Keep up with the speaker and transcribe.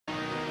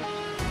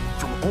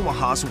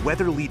Omaha's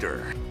weather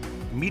leader.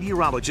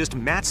 Meteorologist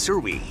Matt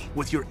Serwe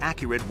with your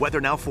accurate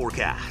Weather Now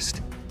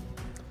forecast.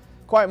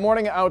 Quiet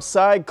morning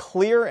outside,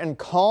 clear and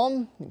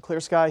calm. Clear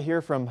sky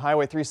here from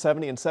Highway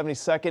 370 and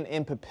 72nd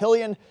in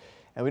Papillion.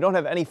 And we don't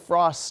have any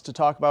frost to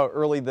talk about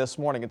early this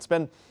morning. It's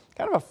been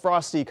kind of a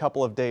frosty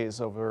couple of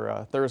days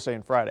over Thursday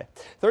and Friday.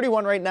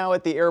 31 right now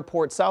at the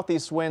airport,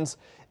 southeast winds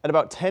at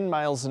about 10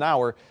 miles an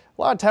hour.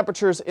 A lot of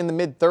temperatures in the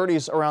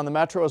mid-30s around the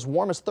metro, as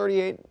warm as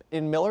 38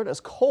 in Millard, as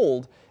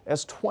cold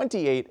as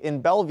 28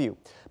 in Bellevue.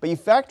 But you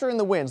factor in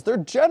the winds. They're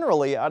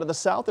generally out of the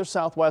south or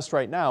southwest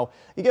right now.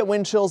 You get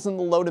wind chills in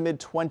the low to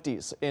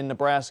mid-20s in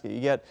Nebraska.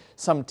 You get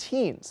some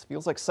teens,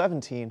 feels like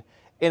 17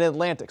 in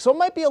Atlantic. So it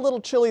might be a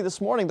little chilly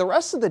this morning. The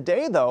rest of the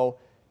day, though,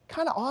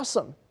 kind of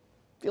awesome.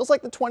 Feels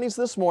like the 20s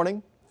this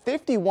morning.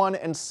 51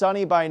 and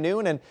sunny by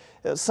noon, and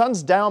the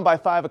sun's down by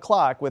 5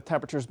 o'clock with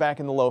temperatures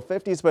back in the low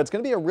 50s, but it's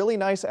going to be a really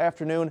nice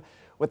afternoon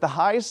with the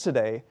highs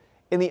today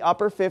in the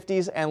upper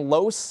 50s and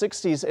low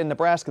 60s in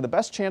Nebraska. The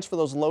best chance for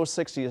those low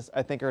 60s,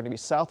 I think, are going to be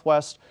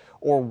southwest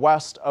or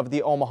west of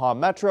the Omaha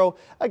metro.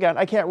 Again,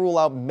 I can't rule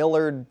out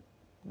Millard,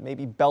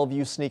 maybe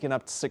Bellevue sneaking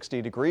up to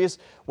 60 degrees.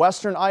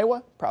 Western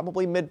Iowa,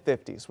 probably mid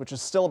 50s, which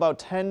is still about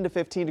 10 to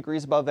 15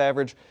 degrees above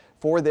average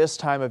for this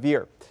time of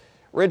year.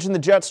 Ridge in the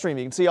jet stream,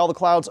 you can see all the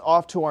clouds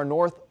off to our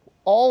north,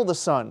 all the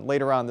sun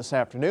later on this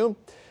afternoon.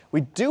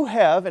 We do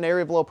have an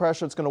area of low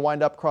pressure that's going to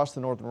wind up across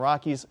the northern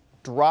Rockies,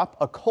 drop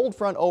a cold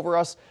front over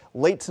us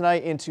late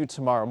tonight into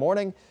tomorrow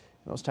morning.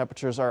 Those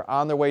temperatures are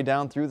on their way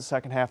down through the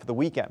second half of the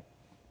weekend.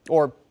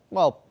 Or,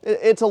 well,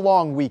 it's a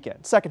long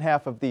weekend, second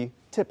half of the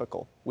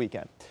typical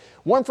weekend.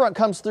 Warm front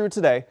comes through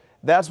today.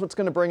 That's what's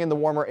going to bring in the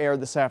warmer air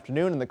this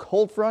afternoon, and the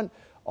cold front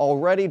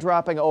already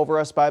dropping over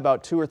us by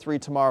about 2 or 3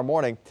 tomorrow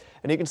morning.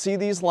 And you can see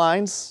these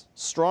lines,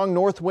 strong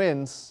north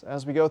winds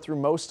as we go through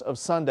most of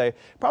Sunday.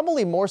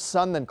 Probably more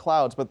sun than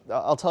clouds, but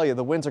I'll tell you,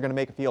 the winds are going to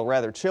make it feel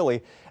rather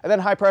chilly. And then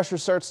high pressure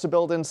starts to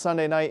build in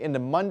Sunday night into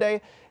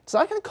Monday. It's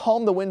not going to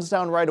calm the winds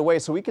down right away,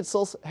 so we could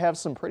still have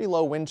some pretty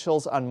low wind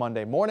chills on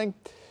Monday morning.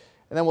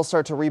 And then we'll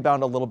start to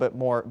rebound a little bit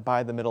more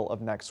by the middle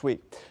of next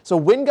week. So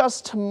wind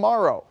gusts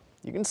tomorrow.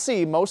 You can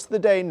see most of the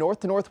day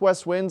north to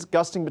northwest winds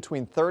gusting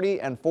between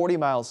 30 and 40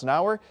 miles an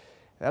hour.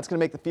 That's going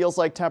to make the feels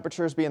like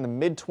temperatures be in the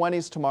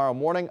mid-20s tomorrow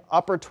morning,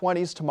 upper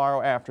 20s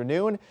tomorrow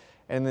afternoon,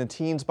 and the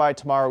teens by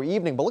tomorrow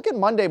evening. But look at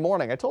Monday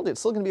morning. I told you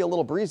it's still going to be a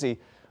little breezy.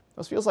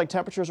 Those feels like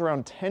temperatures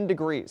around 10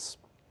 degrees.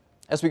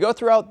 As we go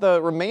throughout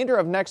the remainder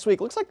of next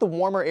week, looks like the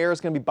warmer air is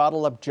going to be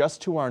bottled up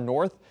just to our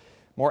north.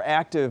 More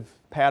active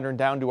pattern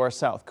down to our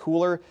south.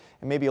 Cooler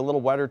and maybe a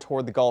little wetter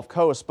toward the Gulf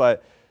Coast,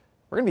 but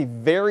we're going to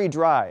be very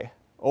dry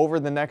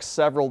over the next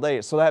several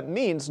days. So that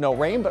means no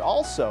rain, but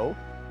also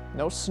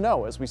no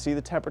snow as we see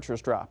the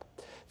temperatures drop.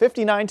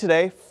 59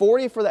 today,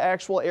 40 for the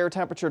actual air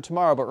temperature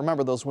tomorrow, but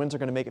remember those winds are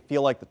going to make it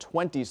feel like the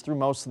 20s through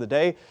most of the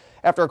day.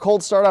 After a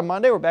cold start on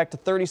Monday, we're back to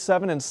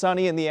 37 and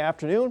sunny in the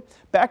afternoon,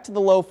 back to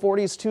the low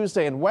 40s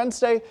Tuesday and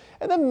Wednesday,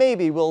 and then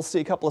maybe we'll see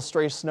a couple of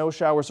stray snow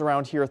showers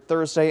around here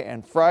Thursday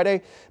and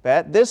Friday. But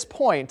at this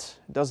point,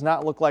 it does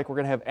not look like we're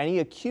going to have any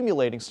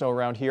accumulating snow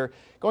around here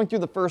going through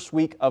the first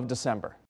week of December.